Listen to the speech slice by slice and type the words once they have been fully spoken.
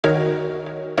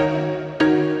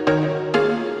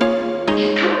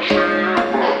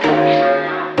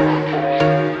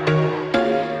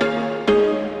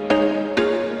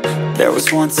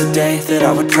once a day that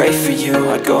I would pray for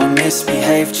you. I'd go and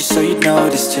misbehave just so you'd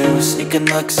notice too. Sneaking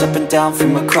looks up and down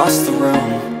from across the room.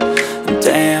 And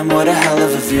damn, what a hell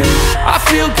of a view. I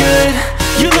feel good,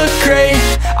 you look great,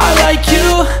 I like you,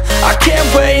 I can't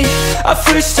wait. A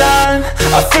first time,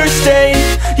 a first date,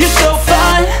 you're so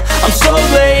fine, I'm so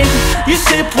late. You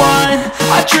sip wine,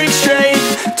 I drink straight,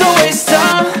 don't waste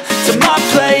time to my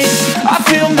place. I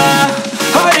feel my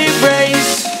heart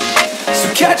erase, so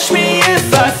catch me if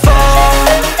I fall.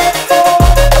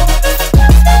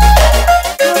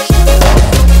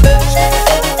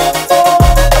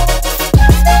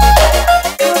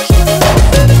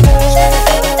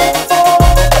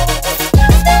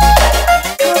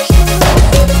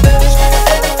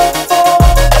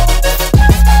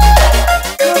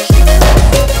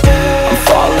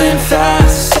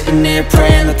 Sitting here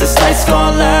praying that this night's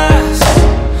gonna last.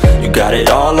 You got it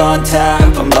all on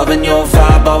tap, I'm loving your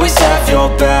vibe, always have your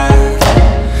back.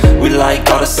 We like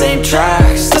all the same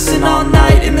tracks, listen all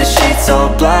night in the sheets all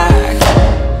black.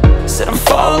 Said I'm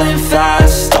falling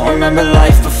fast, don't remember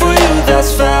life before you,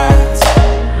 that's fact.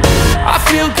 I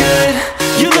feel good,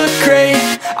 you look great,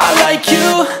 I like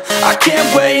you, I can't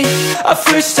wait. A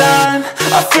first time,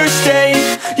 a first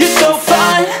date, you're so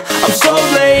fine, I'm so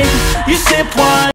late. You sip wine